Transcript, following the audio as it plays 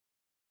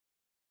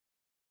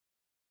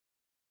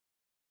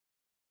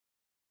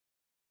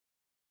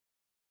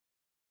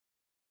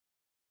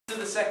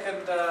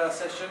second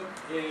session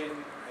in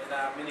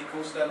our mini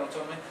course, Learn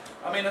Autonomy.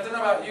 I mean, I don't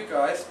know about you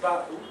guys,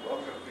 but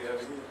I'm going to be over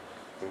here.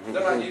 I don't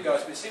know about you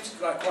guys, but it seems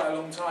like quite a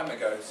long time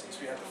ago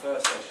since we had the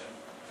first session.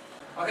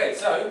 Okay,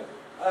 so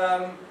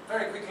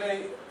very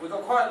quickly, we've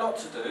got quite a lot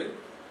to do.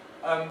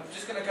 I'm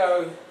just going to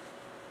go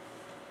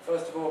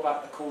first of all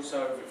about the course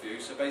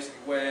overview. So basically,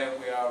 where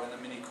we are in the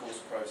mini course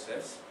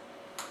process.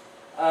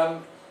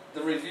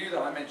 The review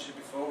that I mentioned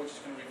before, which is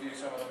going to review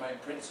some of the main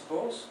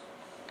principles.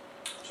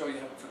 I'm sure you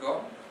haven't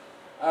forgotten.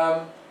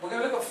 We're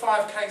going to look at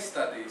 5 case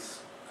studies.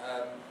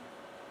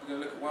 We're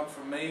going to look at one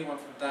from me, one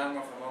from Dan,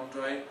 one from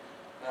Andre,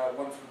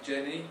 one from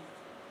Jenny,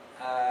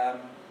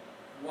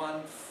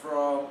 one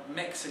from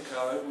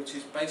Mexico, which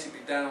is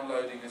basically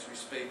downloading as we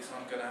speak, so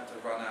I'm going to have to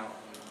run out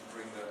and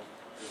bring the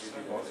video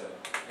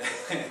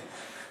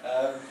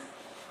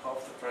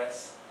off the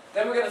press.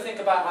 Then we're going to think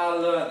about our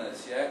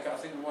learners, yeah? I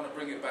think we want to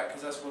bring it back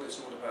because that's what it's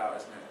all about,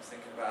 isn't it? It's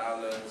thinking about our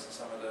learners and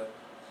some of the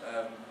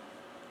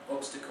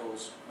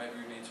obstacles maybe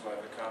we need to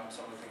overcome,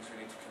 some of the things we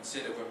need to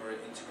consider when we're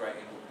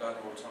integrating learner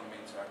autonomy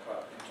into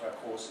our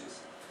courses.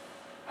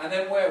 And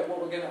then what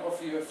we're going to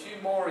offer you a few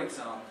more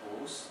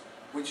examples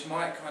which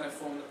might kind of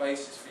form the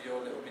basis for your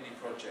little mini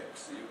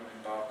projects that you're going to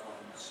embark on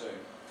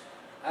soon.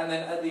 And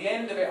then at the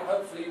end of it,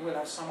 hopefully you will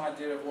have some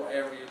idea of what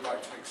area you'd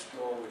like to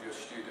explore with your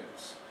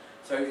students.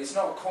 So it's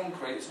not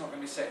concrete, it's not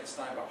going to be set in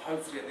stone, but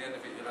hopefully at the end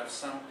of it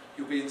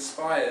you'll be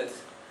inspired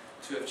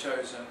to have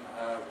chosen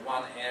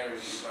one area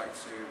that you'd like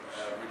to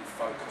really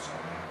focus on.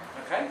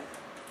 Okay?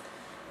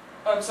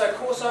 So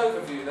course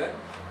overview then.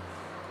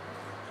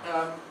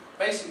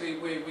 Basically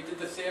we did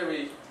the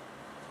theory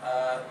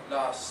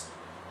last,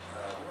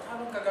 how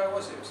long ago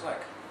was it? It was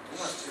like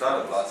almost 2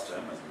 months. Last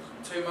term,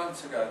 2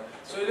 months ago.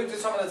 So we looked at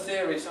some of the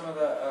theory, some of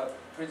the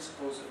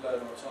principles of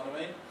learner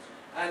autonomy.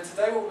 And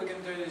today what we're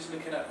going to do is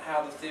looking at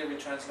how the theory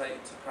translates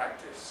into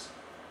practice.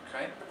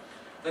 Okay?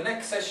 The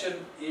next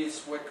session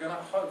is, we're going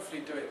to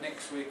hopefully do it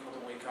next week or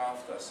the week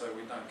after, so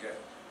we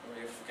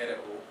forget it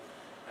all.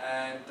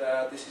 And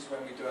this is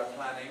when we do our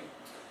planning.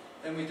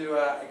 Then we do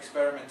our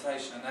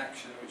experimentation and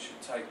action, which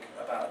should take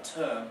about a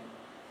term.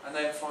 And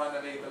then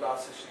finally, the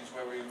last session is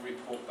where we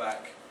report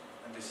back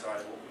and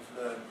decide what we've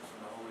learned from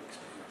the whole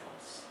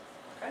experience.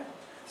 Okay?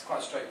 It's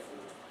quite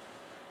straightforward.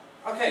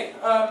 Okay,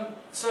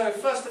 so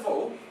first of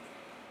all,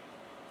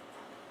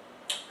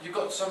 you've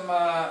got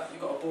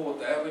a board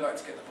there. We like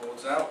to get the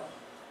boards out.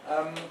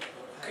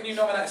 Can you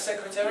nominate a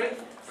secretary?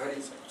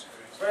 Ready.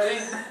 Ready?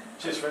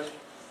 Cheers, Fred.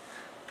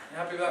 You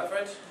happy with that,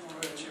 Fred?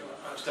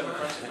 That's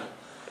democratic.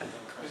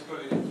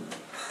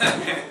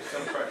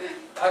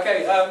 Okay.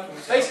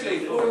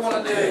 Basically, what we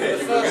want to do,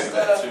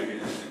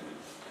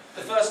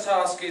 the first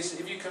task is,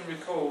 if you can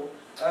recall,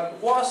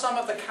 what are some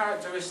of the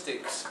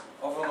characteristics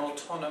of an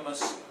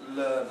autonomous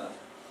learner?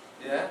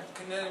 Yeah.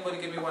 Can anybody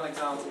give me one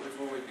example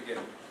before we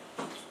begin?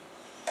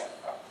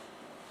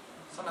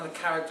 Some of the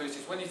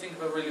characteristics. When you think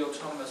of a really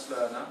autonomous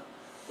learner,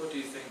 what do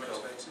you think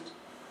of?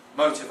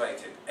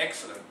 Motivated.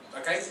 Excellent.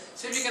 Okay.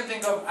 See if you can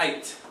think of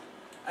 8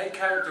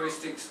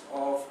 characteristics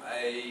of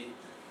a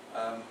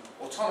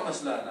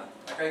autonomous learner.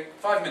 Okay.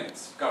 5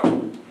 minutes. Go.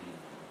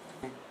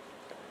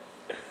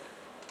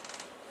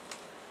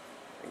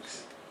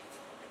 Thanks.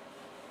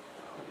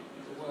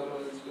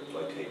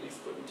 Locating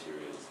for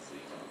materials.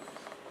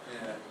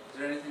 Yeah. Is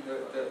there anything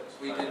that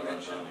we didn't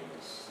mention?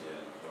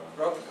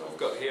 Rob? I've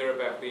got here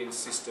about being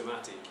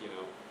systematic, you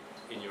know,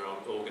 in your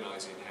own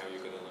organising how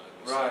you're going to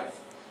learn. Right.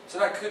 So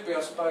that could be,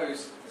 I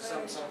suppose,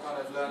 some kind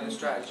of learning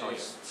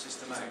strategies,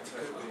 systematic,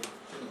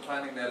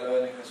 planning their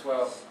learning as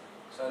well.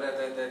 So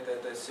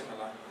they're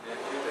similar. Yeah.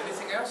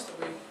 Anything else that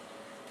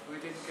we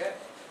didn't get?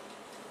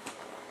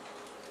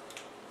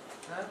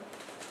 No?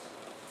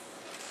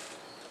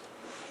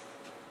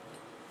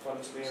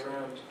 Fun to be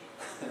around.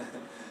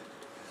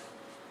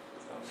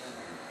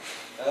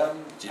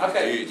 Do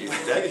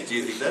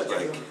you think that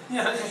like?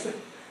 Yeah.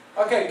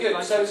 Okay,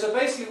 good. So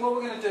basically, what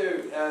we're going to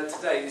do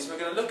today is we're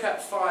going to look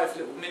at 5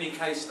 little mini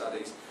case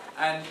studies,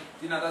 and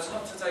that's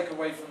not to take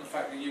away from the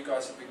fact that you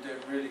guys have been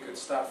doing really good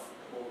stuff,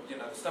 or the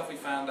stuff we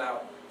found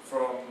out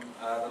from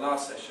the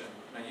last session.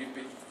 You've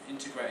been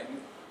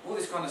integrating all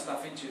this kind of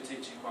stuff into your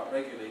teaching quite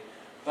regularly,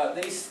 but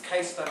these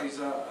case studies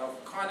are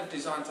kind of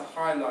designed to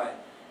highlight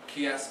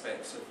key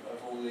aspects of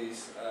all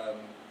these.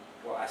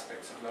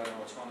 Aspects of learner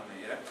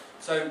autonomy, yeah?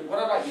 So what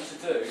I'd like you to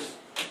do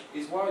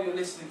is, while you're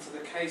listening to the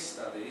case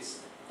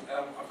studies,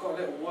 I've got a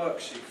little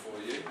worksheet for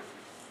you.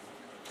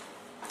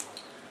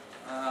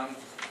 I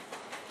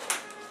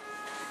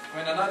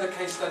know the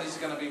case studies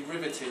are going to be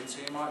riveting, so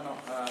you might not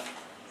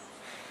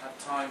have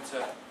time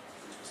to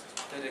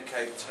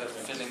dedicate to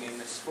filling in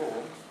this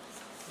form.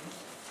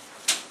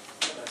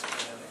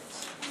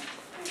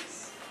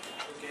 Thanks.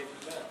 Who gave you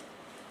that?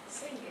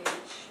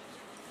 Singage.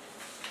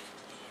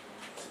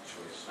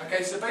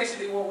 Okay, so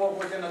basically what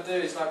we're going to do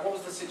is, what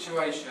was the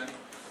situation?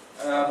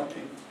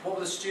 What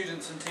were the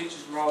students and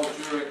teachers' role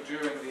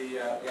during the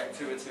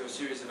activity or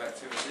series of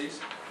activities?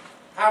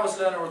 How was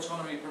learner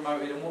autonomy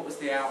promoted, and what was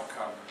the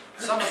outcome?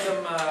 Some of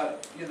them,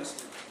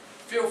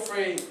 feel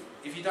free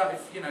if you don't,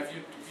 if you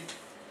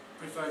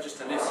prefer just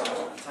to listen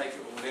and take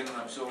it all in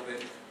and absorb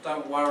it.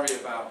 Don't worry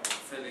about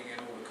filling in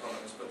all the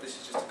columns, but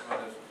this is just a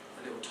kind of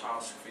a little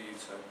task for you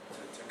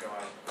to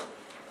guide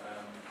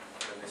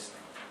the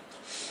listening.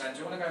 Dan, do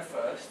you want to go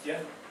first? Yeah.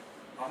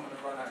 I'm going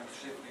to run out and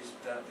slip these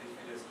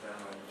videos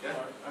down. Yeah?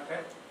 Right. Okay.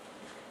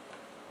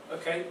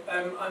 Okay,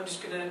 I'm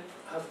just going to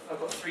I've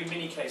got 3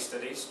 mini case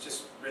studies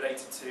just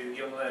related to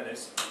young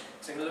learners.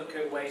 So I'm going to look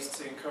at ways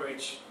to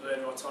encourage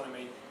learner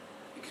autonomy,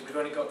 because we've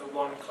only got the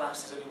one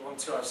class, there's only one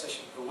 2-hour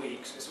session per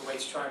week, so it's a way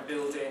to try and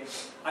build in.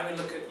 I'm going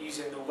to look at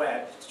using the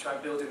web to try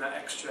and build in that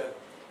extra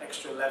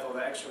level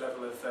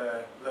of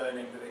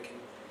learning that they can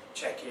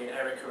check in,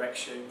 error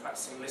correction,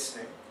 practicing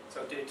listening.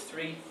 So I did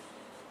three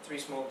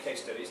small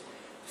case studies.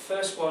 The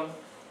first one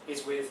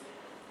is with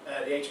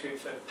the age group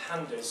for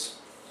pandas.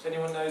 Does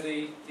anyone know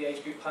the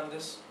age group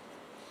pandas?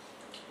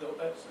 Little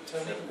bit,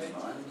 Tony? 7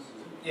 to 9?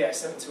 Yeah,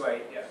 7 to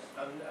 8, yeah.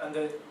 And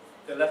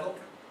the level?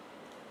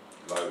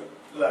 Low.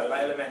 Low,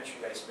 like elementary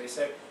basically.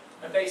 So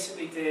I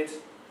basically did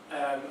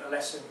a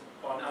lesson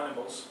on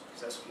animals,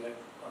 because that's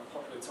a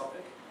popular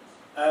topic.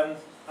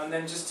 And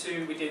then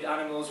we did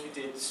animals, we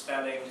did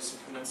spelling, just some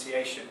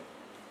pronunciation.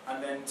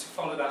 And then to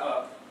follow that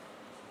up,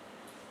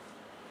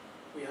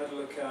 we had a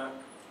look at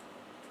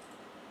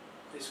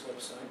this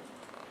website,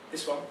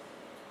 this one,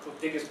 called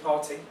Digger's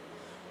Party.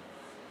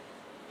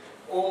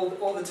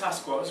 All the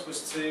task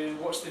was to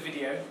watch the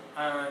video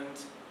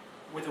and,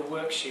 with a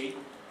worksheet,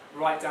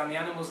 write down the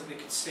animals that they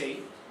could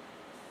see,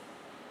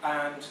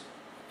 and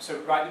so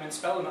write them and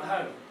spell them at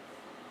home.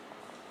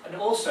 And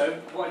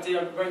also, what I did,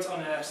 I wrote on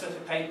a slip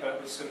of paper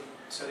with some,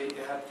 so that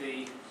they had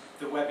the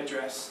web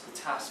address, the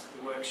task,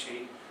 the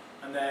worksheet,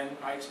 and then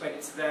I explained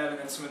it to them, and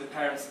then some of the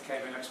parents that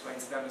came in, I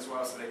explained to them as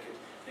well, so they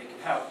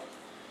could help.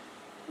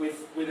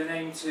 With an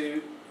aim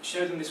to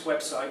show them this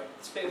website.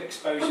 It's a bit of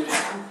exposure.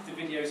 The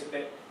video's a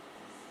bit.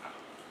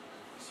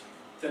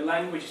 The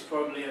language is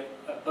probably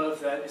above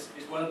their, is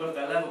well above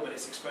their level, but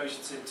it's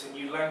exposure to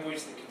new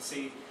language. They can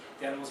see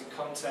the animals in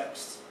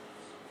context.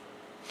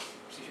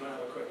 So if you want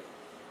to have a quick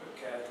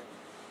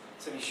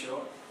it's only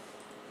short.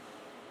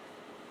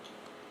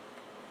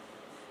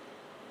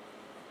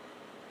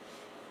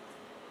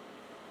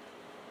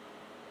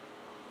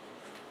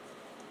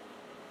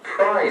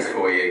 Prize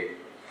for you.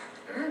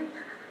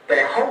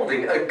 They're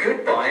holding a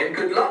goodbye and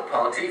good luck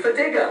party for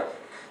Digger.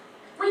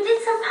 We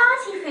did some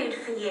party food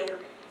for you.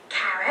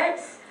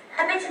 Carrots,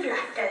 a bit of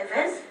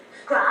leftovers,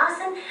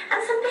 grass and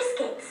some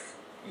biscuits.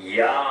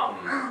 Yum!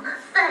 Oh,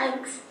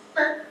 thanks,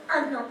 but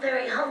I'm not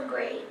very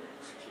hungry.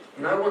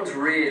 No one's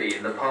really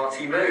in the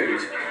party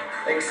mood,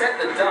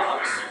 except the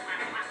ducks.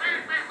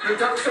 The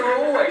ducks are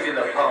always in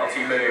the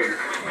party mood.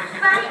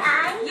 Right,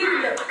 Anne?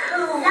 You look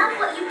cool. Love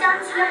what you've done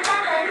to your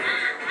feathers.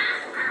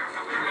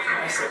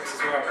 Essex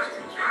as well.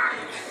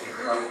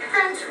 Oh,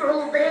 thanks for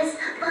all this,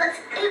 but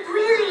it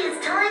really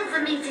is time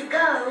for me to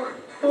go.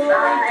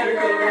 Bye,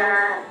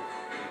 Digger.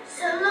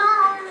 So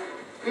long.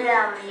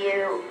 Love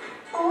you.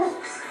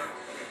 Oops.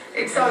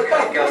 It's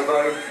okay,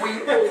 Gumbo. We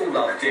all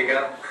love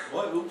Digger.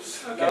 What?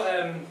 Oops.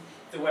 Okay.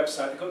 The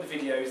website, they've got the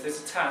videos,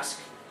 there's a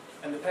task,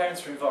 and the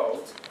parents are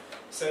involved.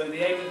 So the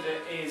aim of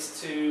it is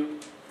to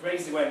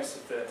raise the awareness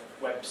of the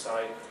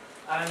website,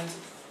 and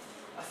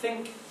I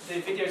think the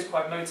video is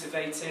quite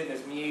motivating.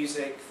 There's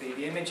music,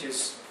 the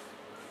images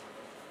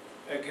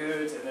are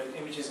good, and the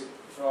images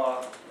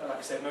are, like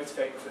I said,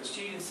 motivating for the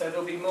students. So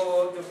they'll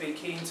be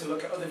keen to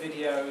look at other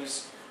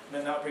videos, and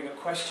then that'll bring up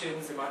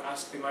questions. They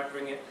might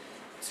bring it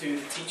to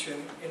the teacher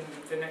in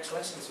the next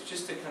lesson. So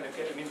just to kind of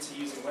get them into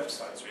using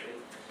websites really,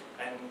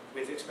 and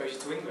with exposure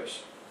to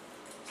English.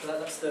 So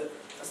that's the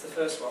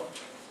first one.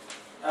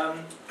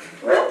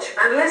 Watch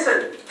and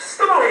listen.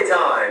 Story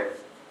time.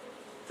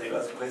 So you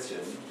asked a question.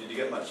 Did you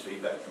get much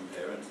feedback from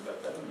parents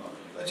about that or not?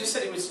 I just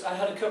said it was. I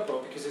had a couple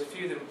because a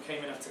few of them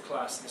came in after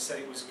class and they said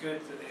it was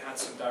good that they had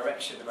some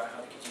direction about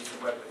how they could use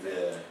the web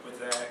with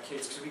their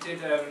kids.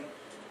 Because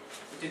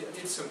I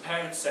did some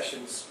parent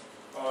sessions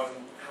on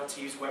how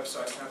to use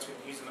websites, how to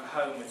use them at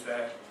home with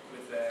their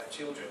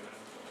children. And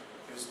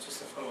it was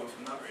just a follow-on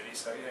from that really.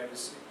 So yeah,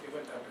 it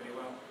went down pretty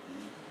well.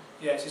 Mm.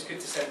 Yeah, it's just good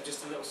to send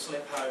just a little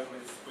slip home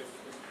with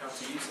how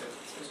to use it.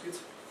 So it was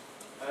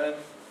good.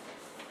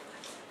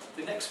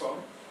 The next one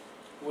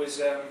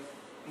was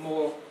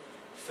more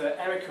for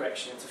error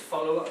correction, to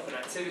follow up an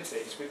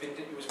activity. So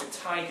it was with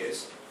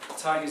Tigers.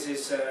 Tigers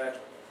is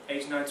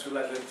age 9 to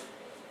 11,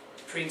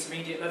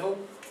 pre-intermediate level.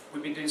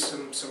 We've been doing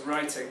some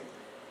writing,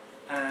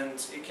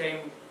 and it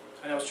came,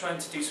 and I was trying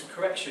to do some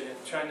correction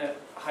and trying to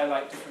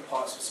highlight different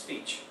parts of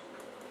speech.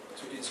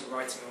 So we did some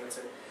writing on it,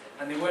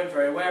 and they weren't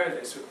very aware of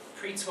this. So we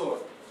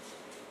pre-taught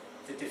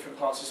the different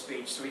parts of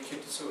speech, so we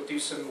could sort of do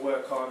some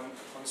work on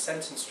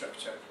sentence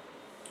structure.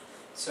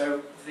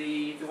 So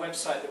the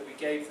website that I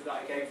gave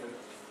them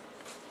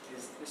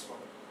is this one.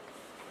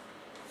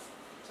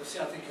 So see,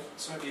 I think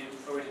some of you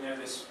already know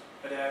this,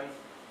 but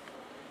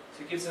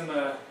so it gives them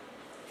a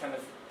kind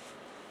of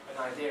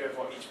an idea of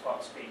what each part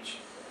of speech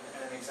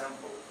and an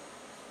example.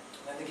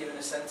 And then they're given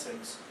a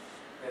sentence.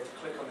 They have to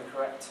click on the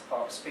correct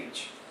part of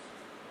speech.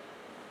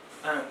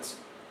 And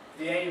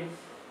the aim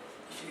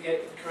if you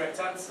get the correct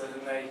answer,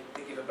 then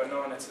they give a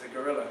banana to the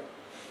gorilla.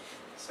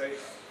 So it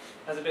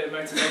has a bit of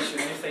motivation,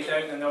 and if they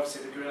don't, then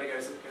obviously the gorilla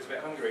goes a bit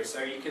hungry.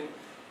 So you can,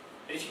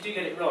 if you do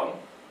get it wrong,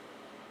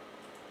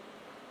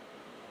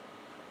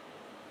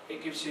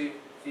 it gives you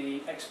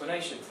the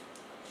explanation.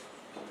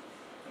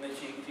 And then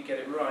if you get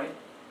it right,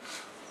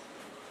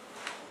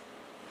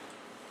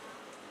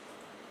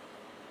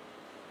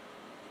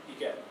 you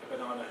get a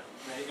banana.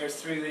 And then it goes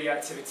through the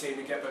activity and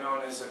they get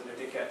bananas and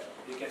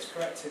it gets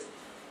corrected.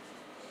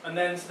 And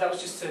then so that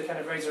was just to kind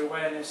of raise their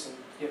awareness and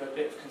give a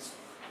bit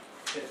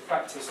of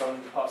practice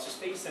on parts of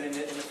speech. Then in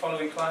the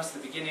following class,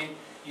 at the beginning,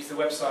 use the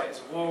website as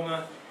a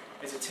warmer,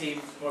 as a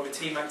team, more of a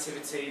team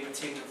activity. The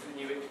team that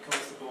knew it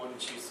comes to the board and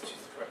choose the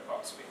correct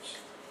part of speech.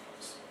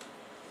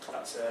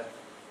 That's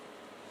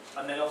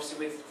and then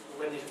obviously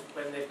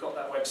when they've got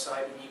that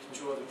website, then you can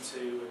draw them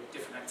to a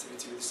different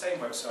activity with the same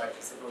website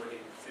because they've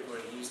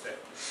already used it.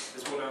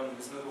 There's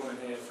another one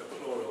in here for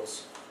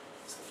plurals,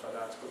 stuff like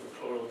that. It's called the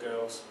Plural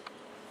Girls.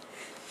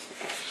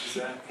 Which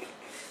is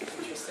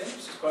interesting,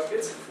 which is quite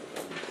good.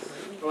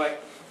 Right,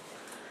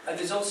 and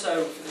there's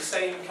also for the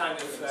same kind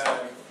of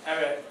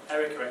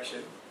error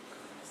correction.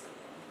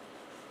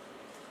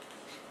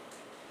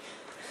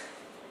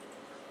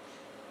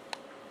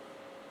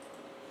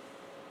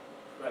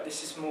 Right,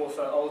 this is more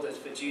for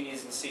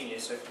juniors and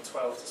seniors, so from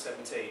 12 to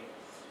 17.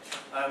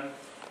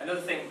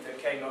 Another thing that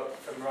came up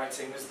from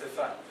writing was the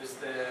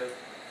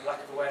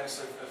lack of awareness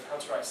of how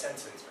to write a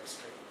sentence,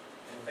 basically,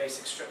 in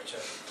basic structure.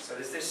 So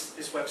there's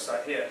this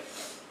website here.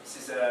 This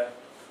is here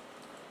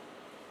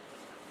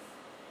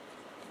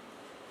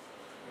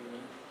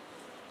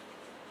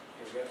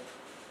we go.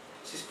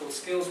 This is called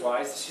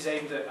SkillsWise. This is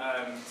aimed at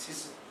this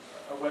is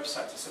a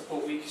website to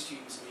support weaker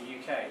students in the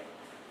UK.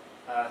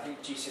 I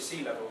think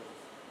GCSE level.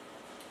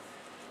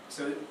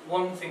 So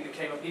one thing that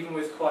came up, even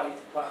with quite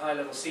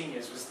high-level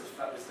seniors, was the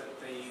fact that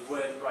they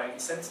weren't writing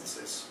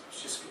sentences.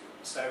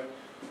 So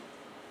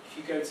if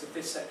you go to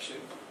this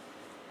section,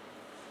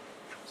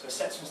 so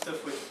set some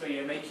stuff with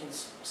making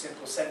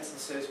simple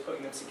sentences,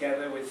 putting them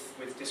together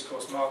with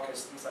discourse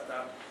markers, things like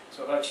that.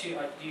 So I've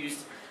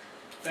used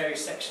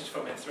various sections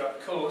from it throughout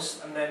the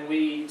course, and then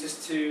we,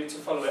 just to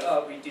follow it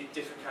up, we did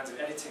different kinds of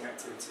editing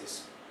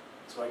activities.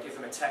 So I give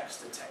them a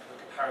text, like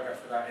a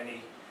paragraph without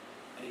any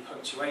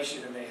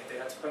punctuation, and they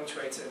had to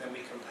punctuate it, and then we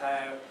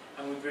compare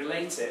and we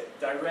relate it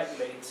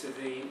directly to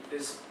the.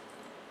 If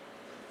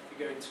you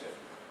go into it,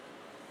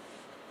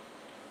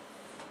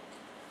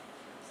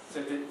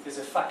 so there's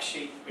a fact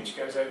sheet which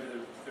goes over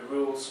the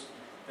rules.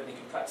 Then you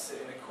can practice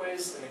it in a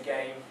quiz and a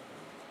game,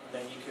 and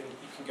then you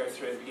can go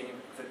through at the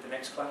beginning of the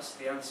next class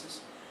the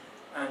answers,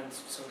 and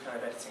some kind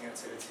of editing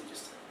activity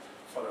just to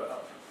follow it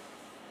up.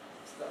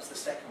 So that's the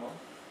second one,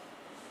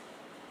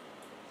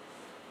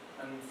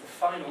 and the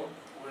final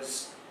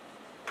was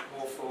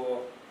more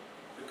for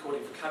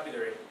recording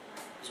vocabulary.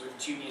 It was with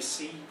Junior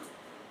C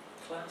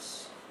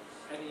class.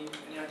 Any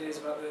ideas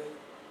about the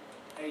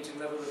age and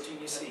level of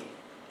Junior C?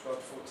 12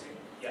 to 14?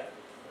 Yeah.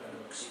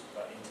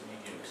 Like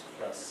intermediate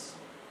plus.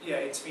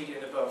 Yeah,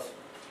 intermediate and above.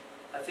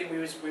 I think it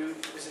was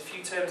a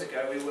few terms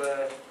ago we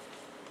were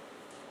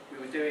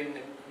doing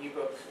a new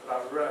book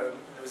about Rome,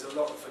 and there was a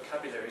lot of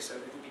vocabulary. So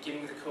at the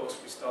beginning of the course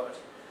we started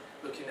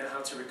looking at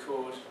how to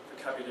record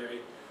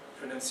vocabulary,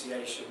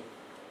 pronunciation,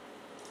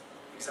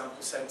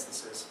 example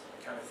sentences,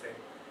 kind of thing.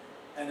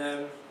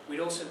 And we'd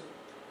also,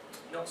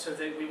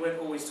 we weren't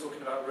always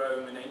talking about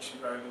Rome and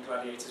ancient Rome and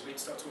gladiators, we'd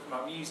start talking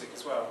about music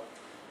as well.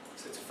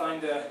 So to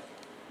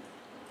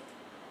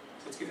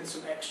give them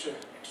some extra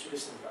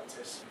listening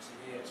practice.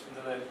 It's from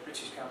the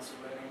British Council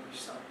of Learning English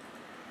site.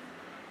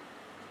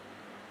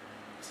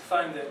 To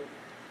find that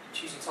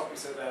choosing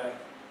topics that they're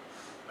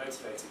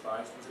motivated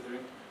by,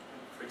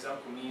 for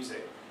example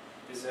music,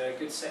 there's a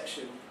good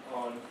section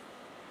on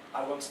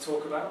I want to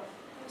talk about.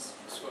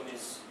 This one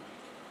is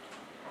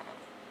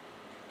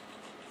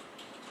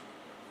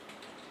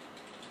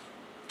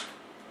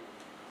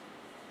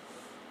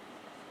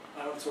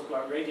I want to talk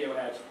about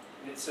Radiohead,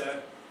 and it's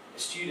a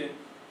student.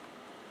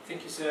 I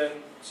think she's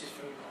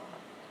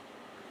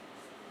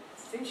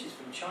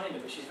from China,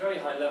 but she's very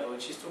high level,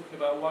 and she's talking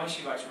about why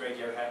she likes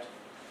Radiohead,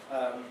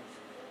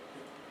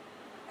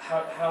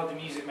 how the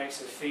music makes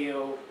her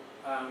feel,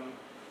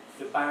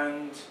 the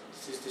band,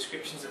 there's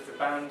descriptions of the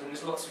band, and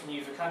there's lots of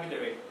new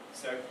vocabulary.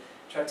 So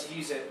try to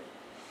use it,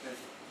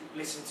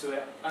 listen to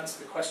it, answer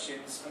the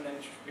questions, and then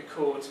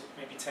record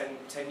maybe 10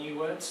 new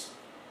words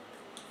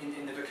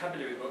in the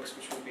vocabulary books,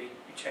 which we'll be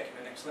checking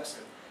the next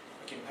lesson.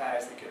 Like in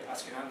pairs, they could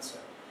ask and answer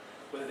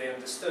whether they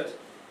understood,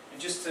 and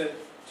just to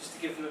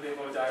give them a bit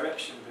more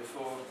direction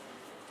before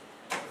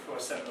I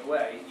send them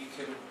away. You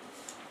can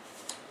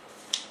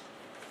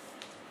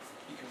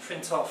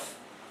print off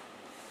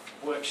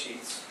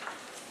worksheets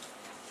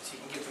so you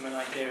can give them an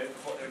idea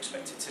of what they're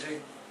expected to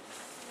do.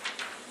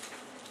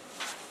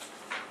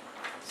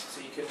 So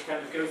you can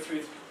kind of go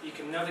through, you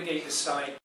can navigate the site